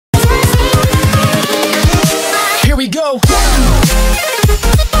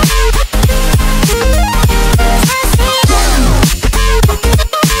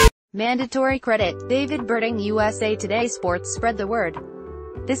mandatory credit. David Berding-USA Today Sports Spread the word.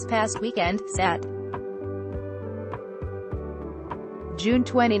 This past weekend, Sat. June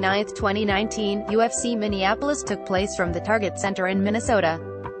 29, 2019, UFC Minneapolis took place from the Target Center in Minnesota.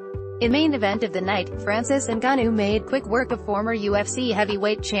 In main event of the night, Francis Ngannou made quick work of former UFC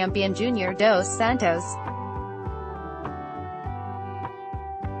heavyweight champion Junior dos Santos.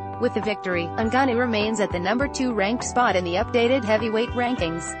 With the victory, Ngannou remains at the number 2 ranked spot in the updated heavyweight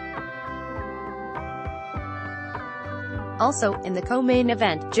rankings. Also, in the co-main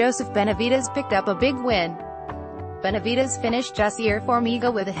event, Benavidez picked up a big win. Benavidez finished Junior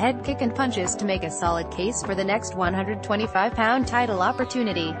Formiga with a head kick and punches to make a solid case for the next 125-pound title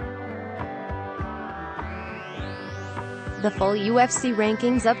opportunity. The full UFC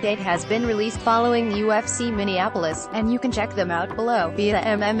rankings update has been released following UFC Minneapolis, and you can check them out below via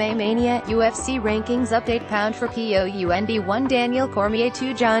MMA Mania. UFC rankings update: pound for pound 1 Daniel Cormier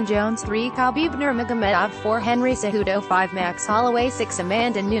 2 Jon Jones 3 Khabib Nurmagomedov 4 Henry Cejudo 5 Max Holloway 6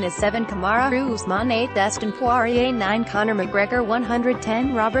 Amanda Nunes 7 Kamaru Usman 8 Dustin Poirier 9 Conor McGregor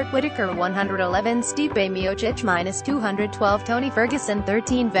 110 Robert Whittaker 111 Stipe Miocic -212 Tony Ferguson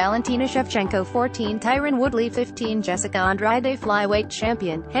 13 Valentina Shevchenko 14 Tyron Woodley 15 Jessica Andrade flyweight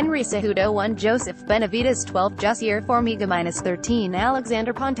champion, Henry Cejudo 1 Joseph Benavidez 12 Junior Formiga -13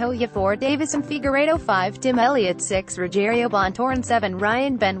 Alexander Pantoja 4 Davison Figueiredo 5 Tim Elliott 6 Rogerio Bontorin 7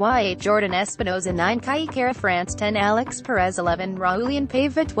 Ryan Benoit 8 Jordan Espinoza 9 Kai Kara France 10 Alex Perez 11 Raulian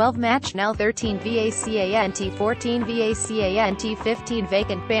Paiva 12 Match Now 13 VACANT 14 VACANT 15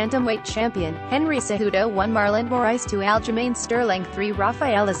 Vacant Bantamweight champion, Henry Cejudo 1 Marlon Moraes 2 Aljamain Sterling 3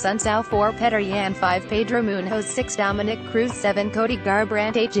 Rafael Assunção 4 Petr Yan 5 Pedro Munoz 6 Dominic Cruz 7 Cody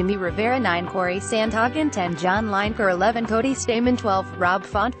Garbrandt 8 Jimmy Rivera 9 Corey Sandhagen 10 John Lineker 11 Cody Stamann 12 Rob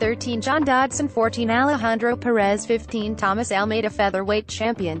Font 13 John Dodson 14 Alejandro Perez 15 Thomas Almeida featherweight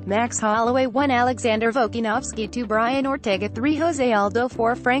champion, Max Holloway 1 Alexander Volkanovski 2 Brian Ortega 3 Jose Aldo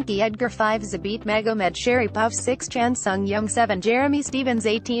 4 Frankie Edgar 5 Zabit Magomed Sharipov 6 Chan Sung Young 7 Jeremy Stevens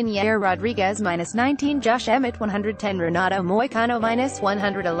 18 Yair Rodriguez -19 Josh Emmett 110 Renato Moicano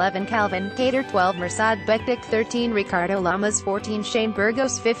 -111 Calvin Kattar 12 Mirsad Bektik 13 Ricardo Lamas 14 Shane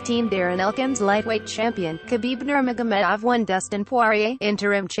Burgos 15 Darren Elkins lightweight champion, Khabib Nurmagomedov 1 Dustin Poirier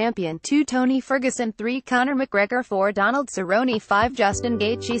interim champion 2 Tony Ferguson 3 Conor McGregor 4 Donald Cerrone 5 Justin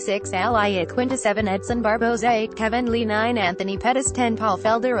Gaethje 6 Al Iaquinta 7 Edson Barboza 8 Kevin Lee 9 Anthony Pettis 10 Paul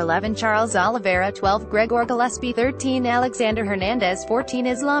Felder 11 Charles Oliveira 12 Gregor Gillespie 13 Alexander Hernandez 14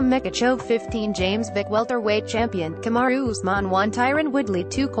 Islam Makhachev 15 James Vick welterweight champion, Kamaru Usman 1 Tyron Woodley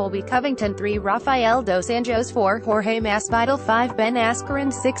 2 Colby Covington 3 Rafael Dos Anjos 4 Jorge Masvidal 5 Ben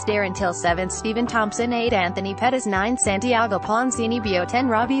Askren 6 Darren Till 7 Stephen Thompson 8 Anthony Pettis 9 Santiago Ponzinibbio 10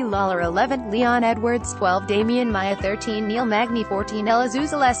 Robbie Lawler 11 Leon Edwards 12 Damian Maia 13 Neil Magny 14 Elizeu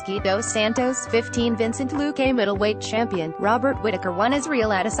Zaleski dos Santos 15 Vincent Luque middleweight champion, Robert Whittaker 1 Israel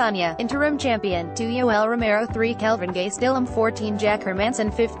Adesanya interim champion 2 Yoel Romero 3 Kelvin Gastelum 14 Jack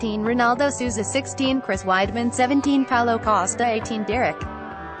Hermanson 15 Ronaldo Souza 16 Chris Weidman 17 Paulo Costa 18 Derek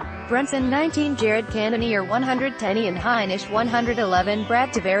Brunson 19 Jared Cannonier 110 Ian Heinisch 111 Brad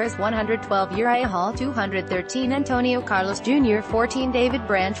Tavares 112 Uriah Hall 213 Antonio Carlos Jr. 14 David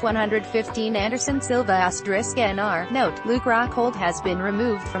Branch 115 Anderson Silva *NR. Note, Luke Rockhold has been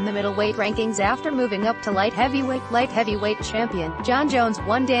removed from the middleweight rankings after moving up to light heavyweight champion, Jon Jones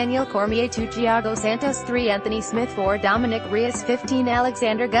 1 Daniel Cormier 2 Thiago Santos 3 Anthony Smith 4 Dominic Reyes 15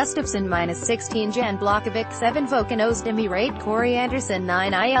 Alexander Gustafsson -16 Jan Blachowicz 7 Volkan Ozdemir 8 Corey Anderson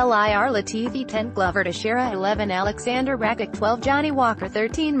 9 ILIR Latifi 10 Glover Teixeira 11 Alexander Rakic 12 Johnny Walker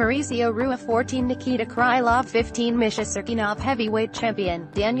 13 Mauricio Rua 14 Nikita Krylov 15 Misha Serkinov heavyweight champion,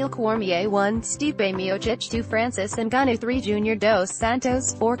 Daniel Cormier 1 Stipe Miocic 2 Francis Ngannou 3 Junior dos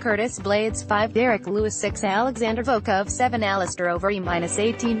Santos 4 Curtis Blades 5 Derek Lewis 6 Alexander Volkov 7 Alistair Overeem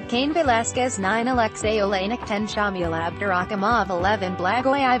 -18 Cain Velasquez 9 Alexei Olenek 10 Shamil Abdurakhimov 11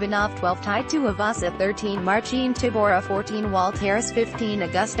 Blagoy Ivanov 12 Tai Tuivasa 13 Marcin Tybura 14 Walt Harris 15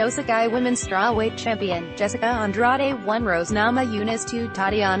 Augusto Sakai women's strawweight champion, Jessica Andrade 1 Rose Namajunas 2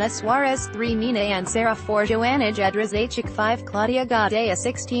 Tatiana Suarez 3 Nina Ansara 4 Joanna Jedrzejczyk 5 Claudia Gadelha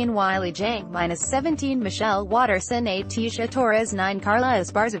 16 Wiley Zhang -17 Michelle Watterson 8 Tisha Torres 9 Carla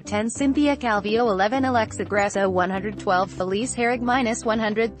Esparza 10 Cynthia Calvillo 11 Alexa Grasso 112 Felice Herrig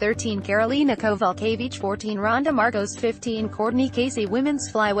 -113 Karolina Kowalkiewicz 14 Ronda Marcos 15 Courtney Casey women's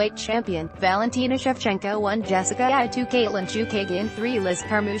flyweight champion, Valentina Shevchenko 1 Jessica I 2 Caitlin Chukagian 3 Liz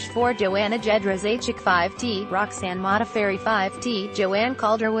Carmouche Marmouche 4, Joanna Jedrzejczyk 5T, Roxanne Modafferi 5T, Joanne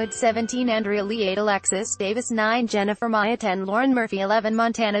Calderwood 17, Andrea Lee 8, Alexis Davis 9, Jennifer Maya 10, Lauren Murphy 11,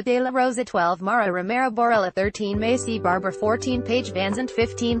 Montana De La Rosa 12, Mara Romero Borella 13, Macy Barber 14, Paige VanZant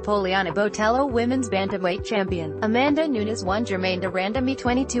 15, Poliana Botello Women's Bantamweight Champion, Amanda Nunes 1, Jermaine Durandamy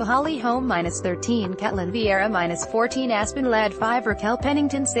 22, Holly Holm -13, Ketlin Vieira -14, Aspen Ladd 5, Raquel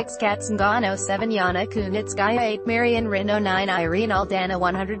Pennington 6, Kat Zingano 7, Yana Kunitskaya 8, Marion Reno 9, Irene Aldana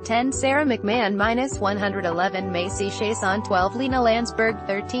 110, Sarah McMahon -111, Macy Chiasson 12, Lena Landsberg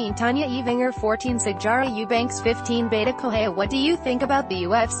 13, Tanya Evinger 14, Sigjara Eubanks 15, Beta Kohea. What do you think about the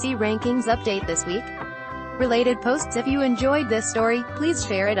UFC rankings update this week? Related posts. If you enjoyed this story, please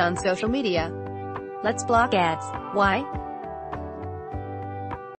share it on social media. Let's block ads. Why?